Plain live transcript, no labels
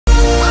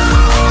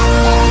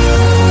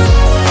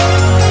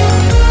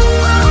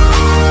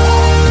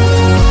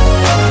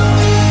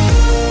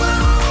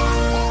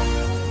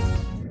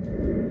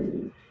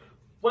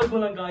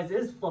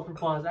Fluffer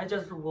Paws. I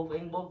just Wolf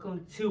and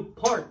welcome to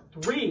part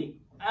 3.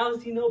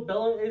 As you know,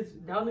 Bella is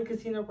down in the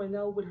casino right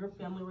now with her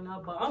family right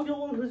now, but I'm the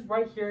one who's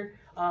right here.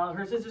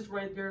 Her sister's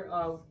right there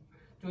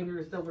doing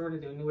her stuff we're gonna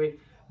do anyway.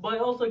 But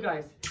also,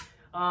 guys,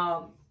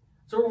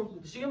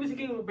 so she's gonna be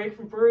taking a break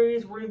from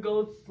furries. We're gonna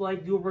go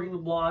like do a regular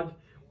vlog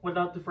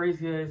without the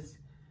furries, guys.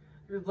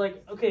 It's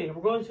like, okay,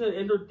 we're going to an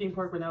indoor theme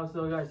park right now,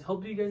 so guys,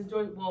 hope you guys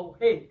enjoy. Well,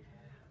 hey,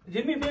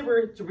 do me a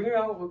favor to bring her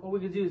out. What we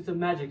can do is some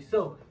magic.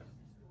 So,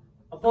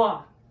 a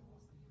paw,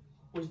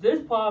 which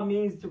this paw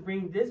means to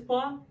bring this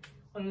paw.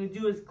 What I'm gonna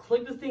do is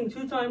click this thing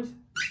 2 times,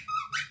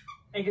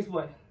 and guess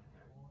what?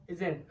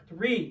 It's in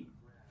 3,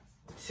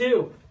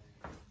 2,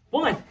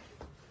 1.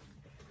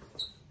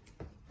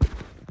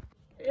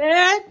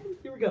 And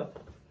here we go.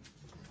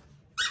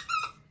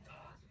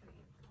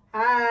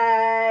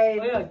 Hi.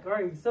 Oh yeah,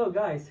 alright, so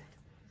guys,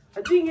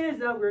 the thing is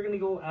that we're gonna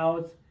go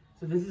out.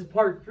 So this is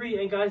part 3,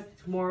 and guys,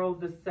 tomorrow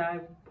the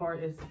sad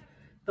part is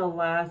the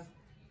last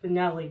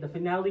finale. The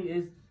finale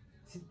is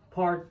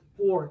part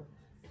 4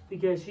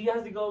 because she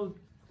has to go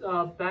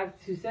back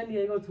to San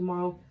Diego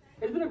tomorrow.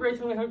 It's been a great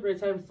time. I had a great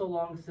time so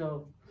long,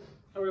 so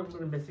I'm really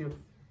gonna miss you.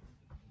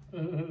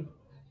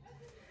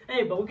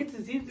 Hey, but we get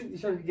to see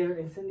each other together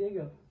in San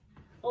Diego.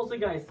 Also,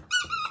 guys,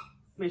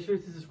 make sure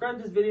to subscribe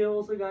to this video.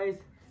 Also, guys,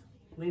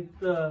 leave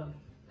the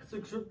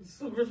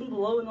subscription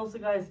below, and also,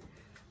 guys,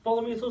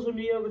 follow me on social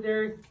media over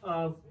there.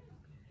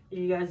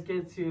 You guys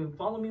get to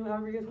follow me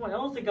however you guys want.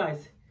 And also,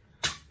 guys,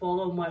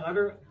 follow my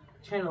other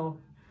channel,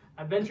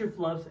 Adventure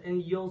Fluffs,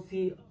 and you'll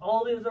see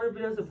all these other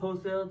videos I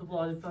posted on the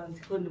vlog,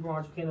 including the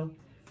Barrage channel.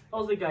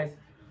 Also, guys,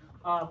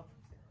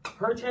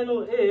 her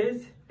channel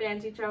is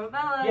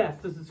Travelbella. yeah,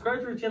 so subscribe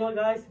to her channel,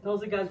 guys. And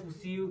also, guys, we'll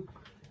see you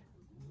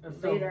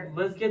later.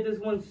 Let's get this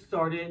one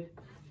started.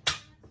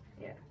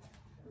 Yeah.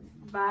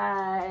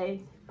 Bye.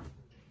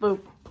 Boop.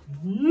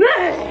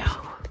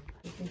 Now.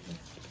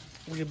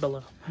 Look at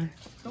Bella.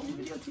 Don't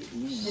videotape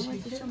me. I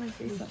like to show my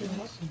face up.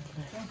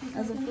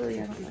 As a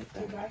furry, I don't like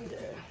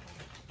that.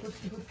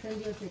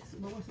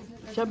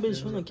 I've been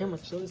showing the camera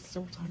so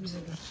several times.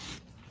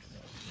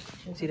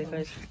 See that,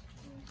 guys?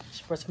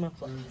 Just press my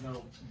flip.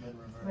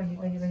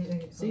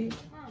 See?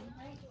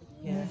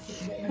 Yeah.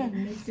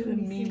 Do the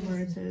meme where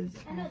it says,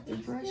 after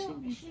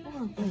brushing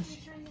before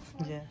brushing.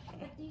 Yeah.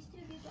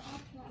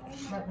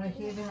 But right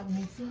here they have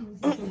missing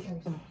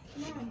stickers. No,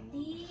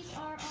 these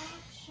are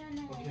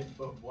optional. Okay,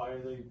 but why are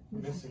they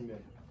missing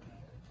them?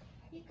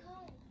 Because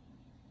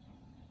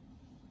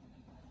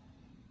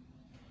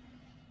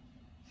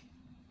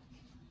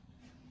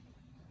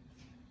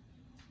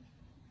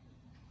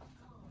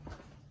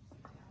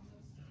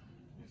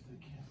If they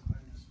can't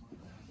find this one,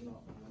 that's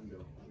not the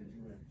window. They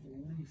do at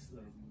least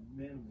like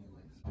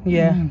minimally.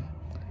 Yeah.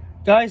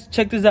 Guys,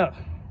 check this out.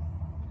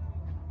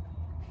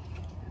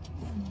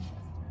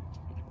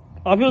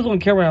 I'll be on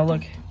camera now,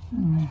 look.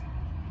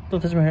 Don't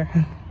touch my hair.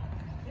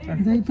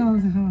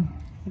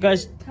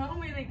 Guys, Tell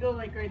me they go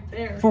like right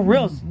there. for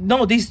real.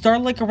 No, they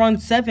start like around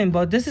 7,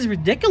 but this is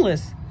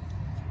ridiculous.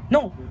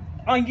 No,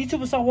 on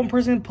YouTube I saw one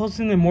person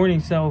posting in the morning,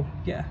 so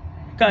yeah.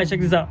 Guys,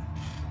 check this out.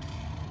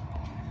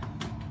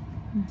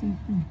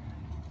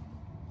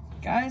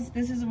 Guys,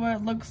 this is what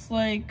it looks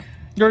like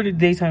During the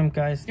daytime,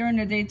 guys. during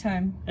the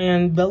daytime.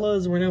 And Bella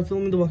is right now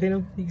filming the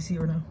volcano. You can see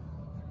her now.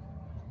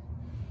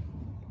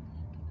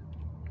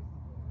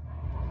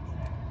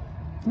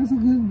 That's a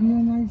good,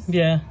 real nice.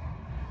 Yeah.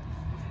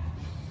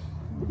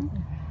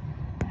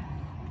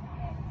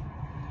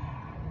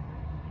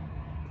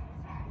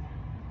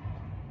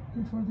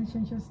 Before they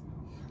change us.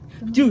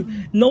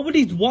 Dude,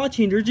 nobody's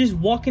watching. They're just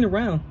walking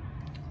around.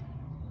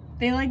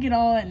 They like it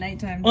all at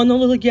nighttime. Oh no,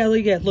 look, yeah,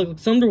 look,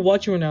 some are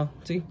watching right now.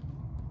 See?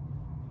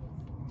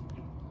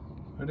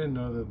 I didn't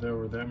know that there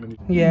were that many.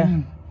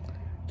 Yeah.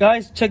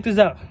 Guys, check this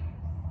out.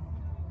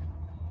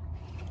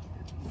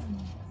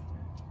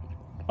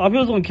 I'll be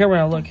on camera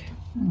now, look.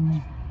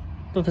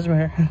 Don't touch my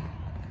hair.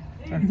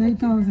 They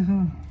told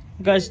her.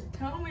 Guys,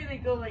 Tell me they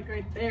go like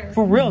right there.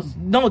 for real.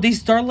 No, they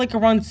start like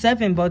around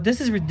 7, but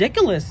this is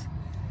ridiculous.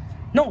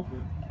 No,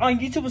 on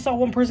YouTube I saw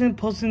one person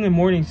posting in the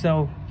morning,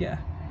 so yeah.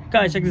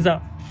 Guys, check this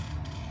out.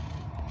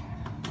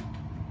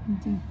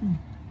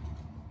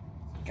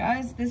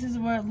 Guys, this is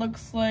what it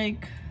looks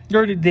like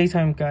During the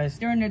daytime, guys.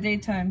 during the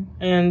daytime.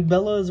 And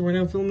Bella is right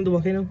now filming the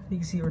volcano. You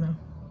can see her now.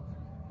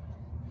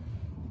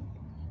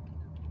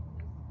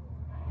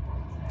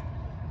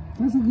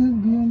 That's a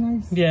good, real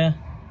nice. Yeah.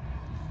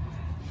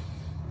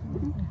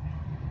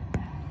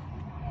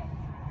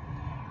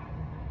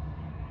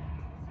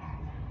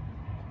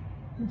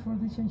 Before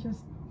they change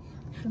us.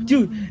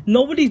 Dude,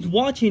 nobody's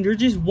watching. They're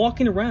just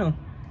walking around.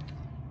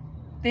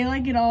 They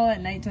like it all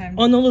at nighttime.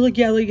 Oh no, look,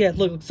 yeah,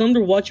 look, some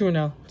are watching right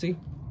now. See?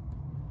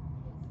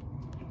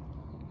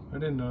 I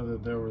didn't know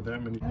that there were that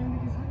many.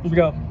 Here we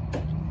go.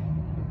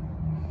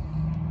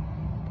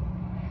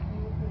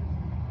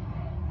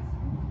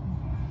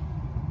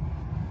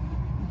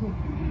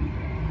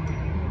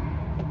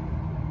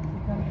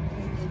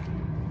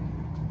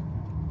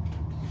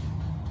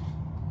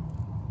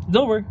 It's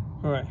over.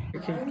 Alright.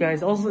 Okay,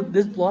 guys, also,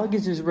 this vlog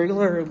is just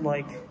regular,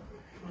 like,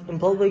 in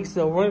public.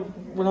 So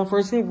we're not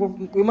first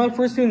thing. We might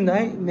first thing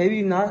tonight,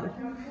 maybe not.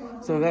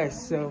 So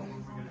guys, so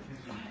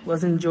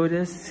let's enjoy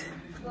this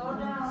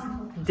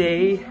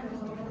day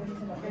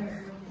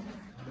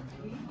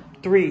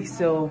 3.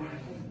 So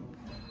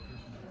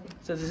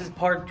this is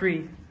part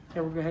 3,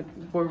 and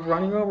we're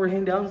running over, we're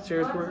heading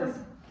downstairs.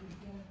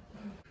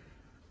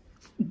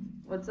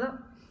 What's up?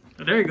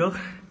 Oh, there you go,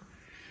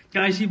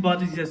 guys. She bought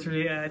this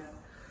yesterday at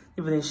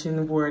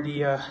Invitation, where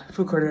the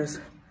food court is.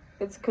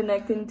 It's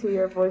connecting to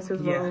your voice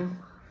as well. Yeah.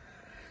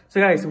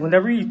 So guys,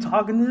 whenever you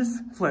talk in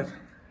this, flick.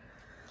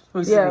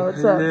 Yeah,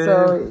 what's up?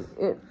 So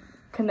it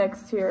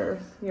connects to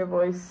your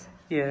voice.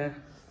 Yeah.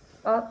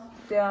 Up,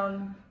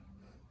 down.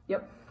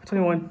 Yep.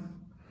 21.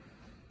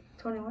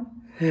 21.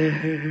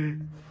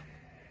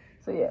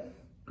 So yeah,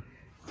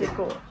 it's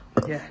cool.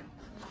 Yeah.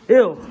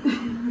 Ew.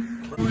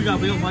 We got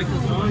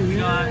Michael's on.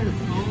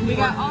 We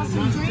got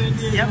awesome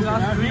drinks. Yep, we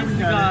got awesome drinks. We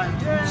got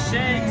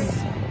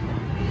shakes,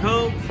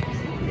 Coke,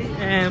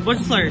 and bunch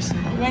of sliders.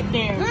 Right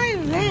there. Right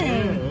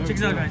there. Check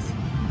this out, guys.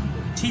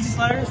 Cheesy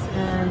sliders,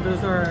 and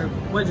those are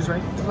wedges,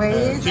 right?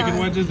 Wedges. Chicken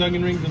wedges,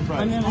 onion rings, and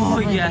fries. Oh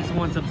yes, I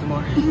want some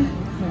more.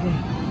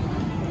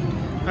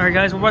 All right,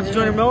 guys, we're about to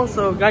join our meal,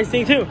 so guys,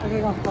 stay tuned.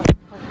 Okay, go.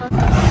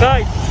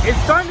 Guys,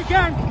 it's starting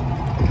again.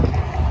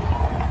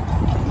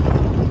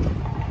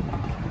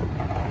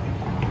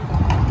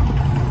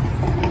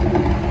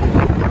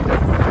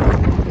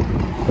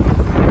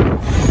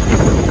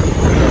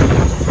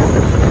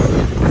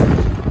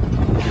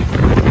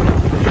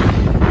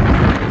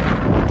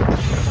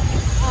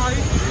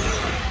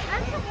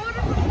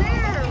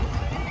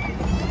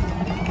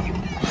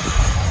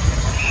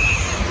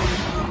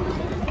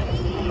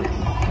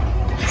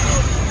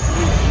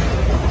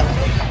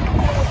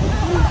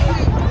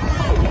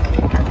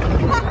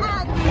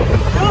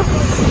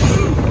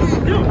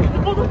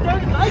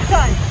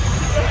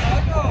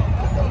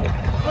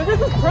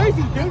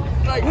 Crazy, dude.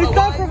 We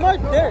stopped from right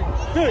there.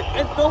 Dude,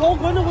 and the whole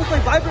window was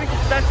like vibrating to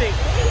that thing.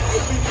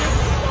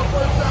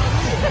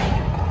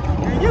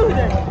 You're you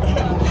there.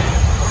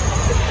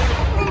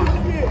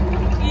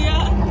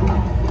 Yeah.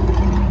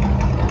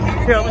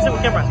 Here, let me see the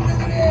camera.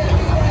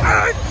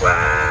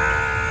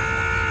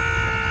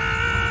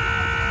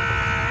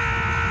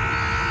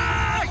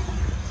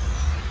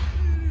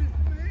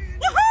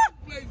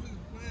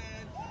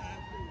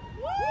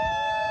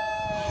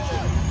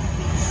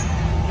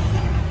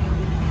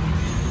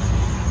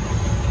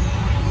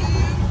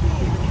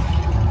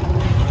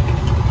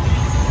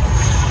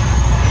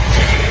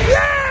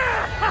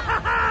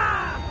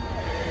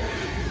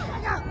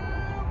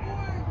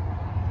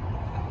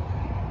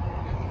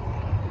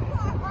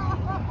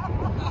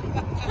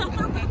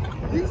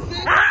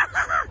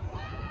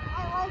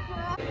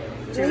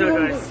 Check this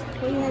out, guys.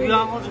 We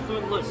got all the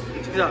food. Look,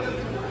 check this out.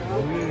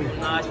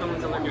 Nice one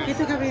with the guys. You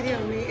took a video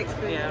of me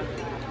explaining. Yeah.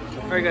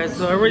 Alright, guys.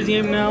 So everybody's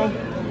eating now. And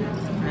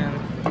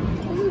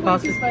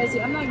Too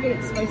spicy. I'm not good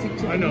at spicy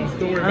chicken. I know.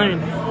 Don't worry about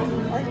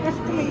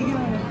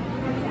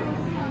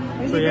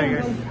it. So yeah,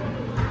 guys.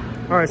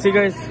 Alright, see you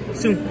guys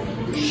soon.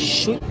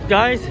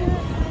 Guys,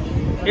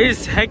 it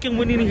is heckin'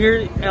 windy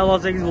here at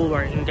Las Vegas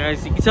Boulevard. And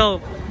guys, you can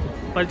tell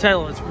by the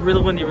title, it's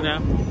really windy right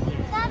now.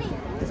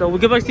 So we'll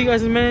get back to you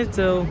guys in a minute.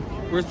 So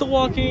we're still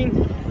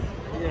walking.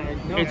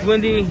 It's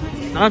windy.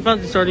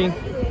 Non-fountain starting.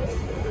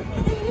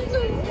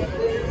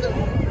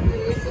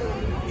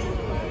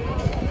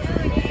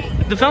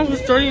 The fountain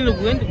was starting in the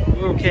wind.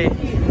 We're okay.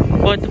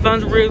 But the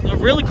fountain's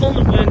really cold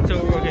in the wind, so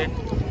we're okay.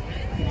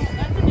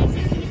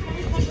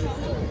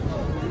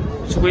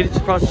 Just waited to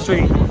cross the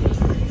street.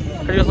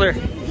 Catch you guys later.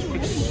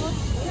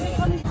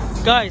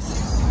 Guys,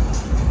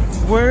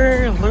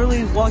 we're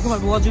literally walking my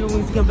logical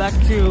wings to get back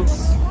to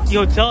the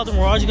hotel at the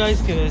Mirage,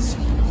 guys, because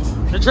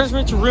they're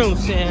transferring to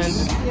rooms, and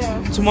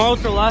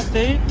tomorrow's our last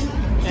day,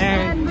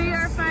 and we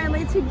are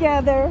finally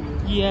together.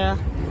 Yeah.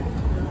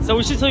 So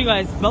we should tell you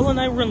guys, Bella and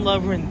I were in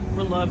love. We're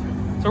in love.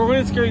 So we're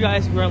gonna scare you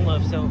guys. We're in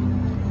love. So,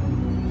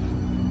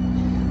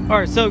 all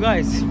right. So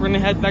guys, we're gonna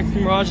head back to the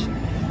Mirage.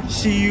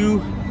 See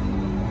you.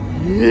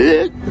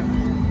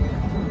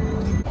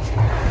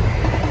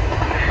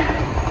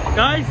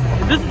 Guys,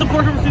 this is the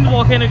first time we've seen the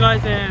volcano,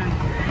 guys, and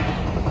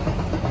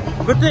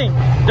good thing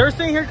they're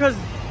staying here because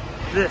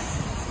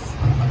this.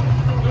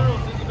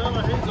 Girls, since you got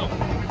my hands up,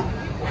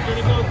 we're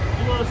gonna go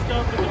do our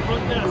stuff at the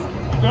front desk.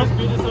 You guys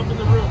do this up in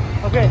the room.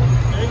 Okay.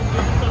 Okay? Do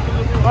this up in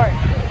the room. All right.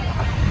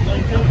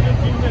 Like 10,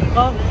 15 minutes.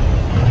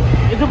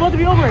 It's about to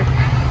be over.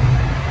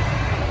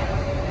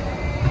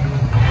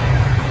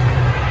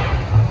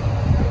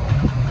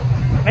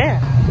 Man,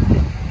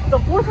 the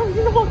fourth time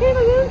in the volcano,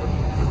 dude.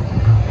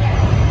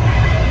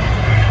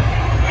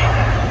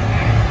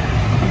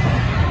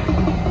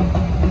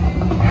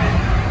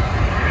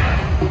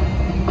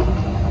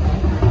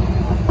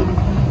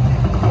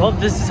 Well,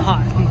 this is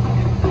hot.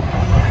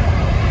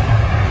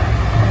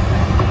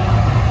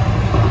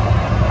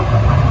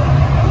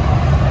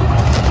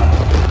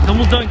 It's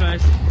almost done,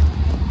 guys.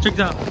 Check it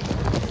out.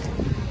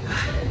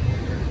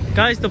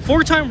 Guys, the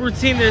fourth time we're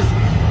seeing this.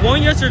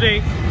 One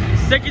yesterday,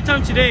 second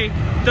time today,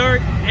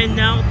 third, and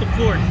now the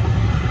fourth.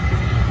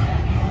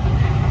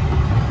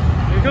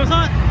 Here goes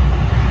hot.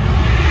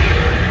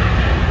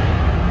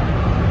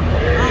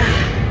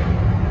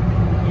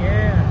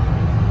 Yeah.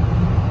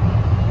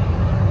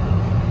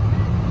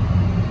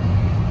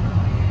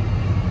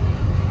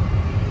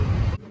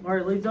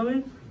 Alright, ladies and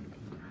gentlemen.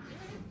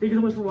 Thank you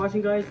so much for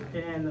watching, guys,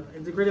 and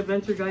it's a great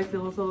adventure, guys.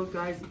 And also,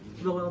 guys,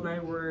 the whole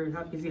night we're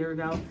happy to see her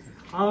now.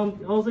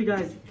 Also,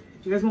 guys,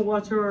 if you guys want to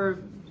watch our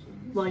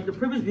the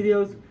previous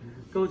videos,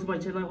 go to my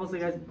channel. Also,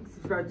 guys,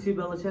 subscribe to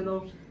Bella's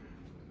channel,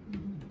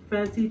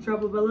 Fancy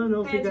Travelbella.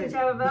 No, guys,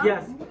 Travelbella?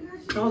 yes.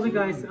 Also,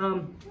 guys,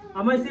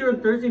 I might see her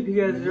on Thursday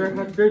because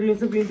they're doing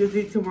something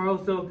busy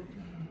tomorrow. So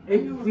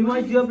we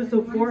might do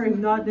episode 4. If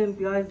not, then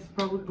guys,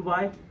 probably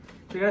goodbye.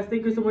 So guys,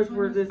 thank you so much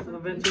for this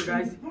adventure,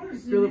 guys.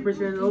 Really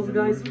appreciate it. Also,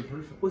 guys,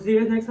 we'll see you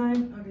guys next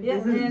time.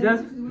 Yes,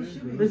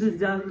 this is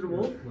Jasper the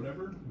Wolf.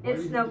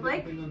 It's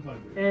Snowflake.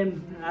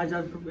 And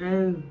Jasper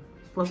and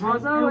As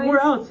always. we're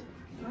out.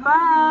 Bye.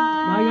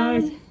 Bye,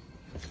 guys.